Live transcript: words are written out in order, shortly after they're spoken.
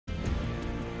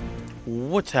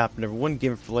What's happening, everyone?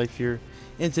 Gamer for Life here,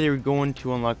 and today we're going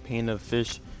to unlock paint a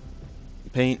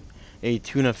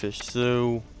tuna fish.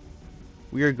 So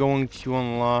we are going to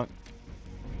unlock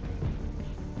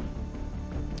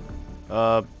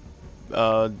the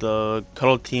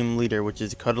Cuddle team leader, which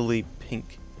is Cuddly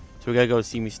Pink. So we gotta go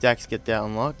see me stacks, get that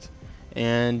unlocked,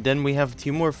 and then we have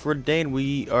 2 more for today, and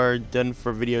we are done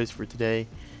for videos for today.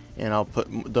 And I'll put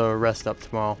the rest up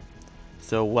tomorrow.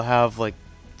 So we'll have like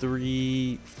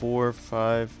 3, 4,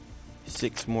 5,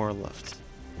 6 more left.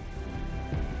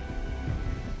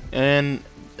 And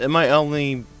this might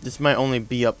only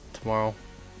be up tomorrow,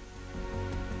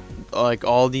 like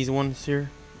all these ones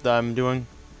here that I'm doing,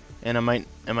 and I might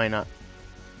not.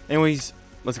 Anyways,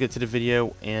 let's get to the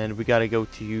video, and we gotta go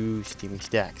to Steamy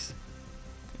Stacks,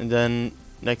 and then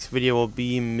next video will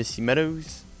be Missy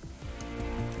Meadows,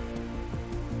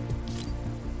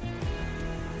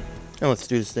 and let's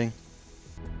do this thing.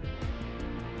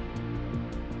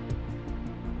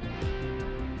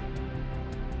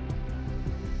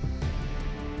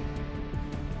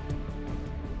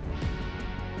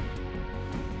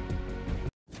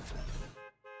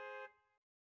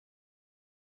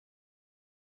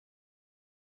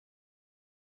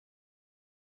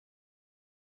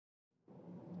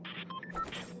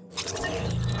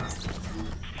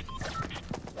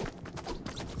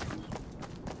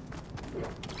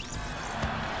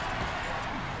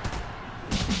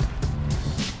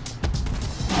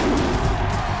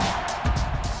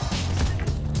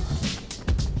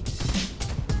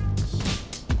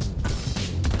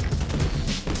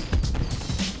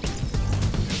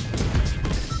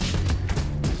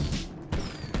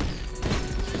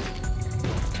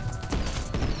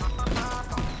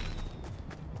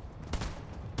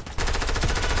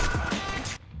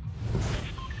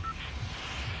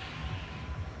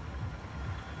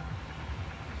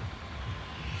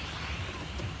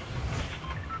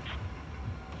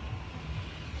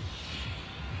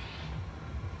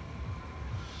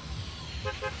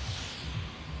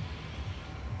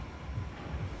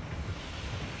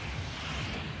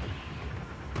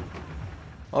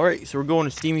 Alright, so we're going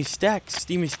to Steamy Stacks.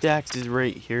 Steamy Stacks is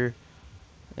right here,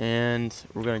 and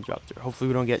we're gonna drop there. Hopefully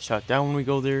we don't get shot down when we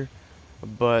go there,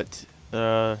 but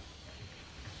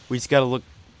we just gotta look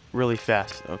really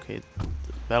fast. Okay, the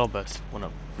battle bus went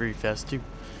up very fast too.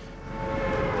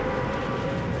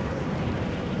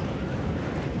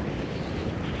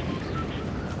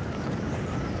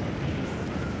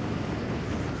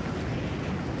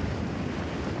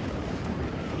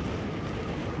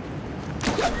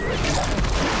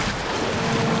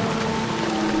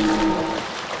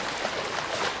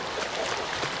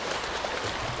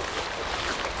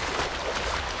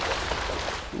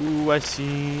 Ooh, I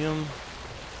see him.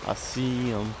 I see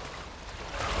him.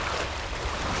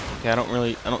 Okay, I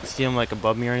don't see him like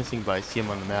above me or anything, but I see him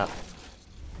on the map.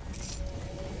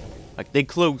 Like, they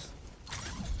close.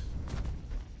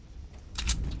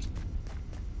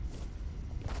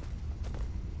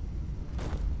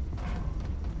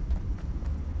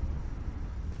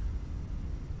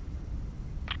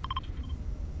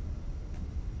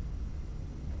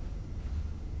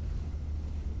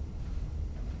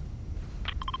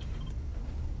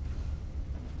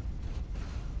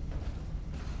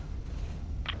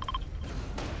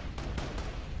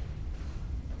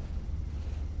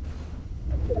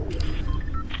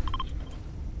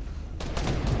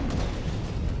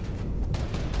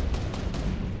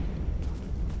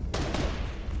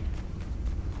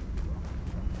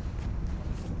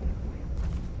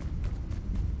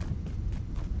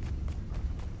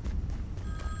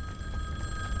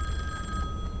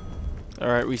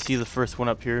 Alright, we see the first one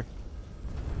up here.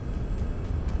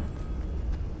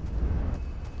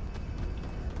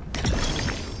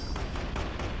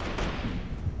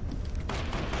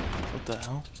 What the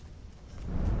hell?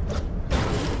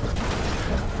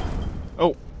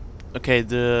 Oh! Okay,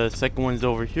 the second one's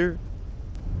over here.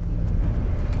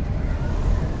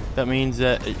 That means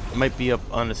that it might be up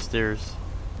on the stairs.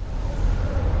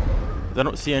 I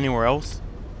don't see anywhere else.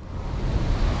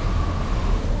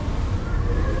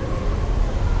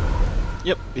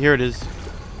 Yep, here it is.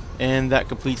 And that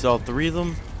completes all 3 of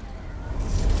them.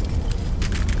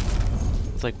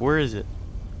 It's like, where is it?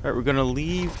 Alright, we're gonna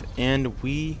leave, and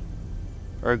we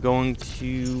are going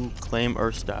to claim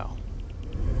our style.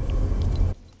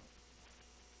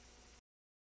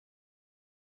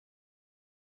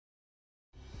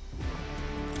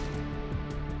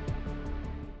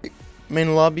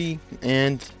 Main lobby,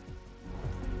 and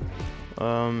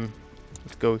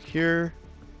let's go here.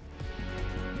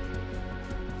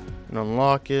 And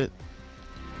unlock it.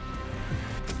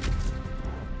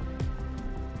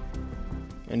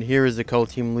 And here is the Cuddle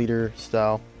team leader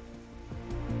style.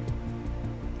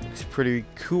 Looks pretty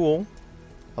cool.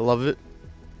 I love it.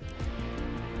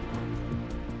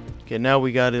 Okay, now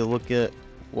we gotta look at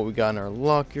what we got in our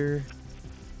locker.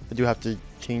 I do have to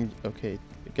change. Okay,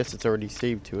 I guess it's already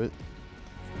saved to it.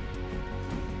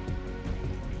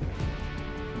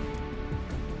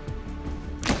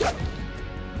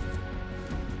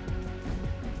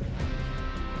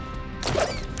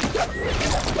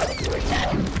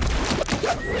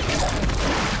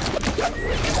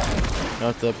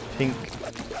 Got the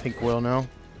pink whale now.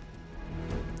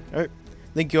 Alright.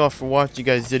 Thank you all for watching. You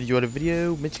guys did enjoy the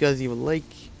video. Make sure you guys leave a like,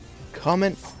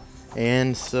 comment,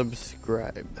 and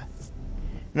subscribe.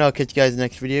 And I'll catch you guys in the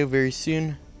next video very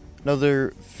soon.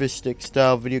 Another fish stick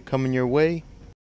style video coming your way.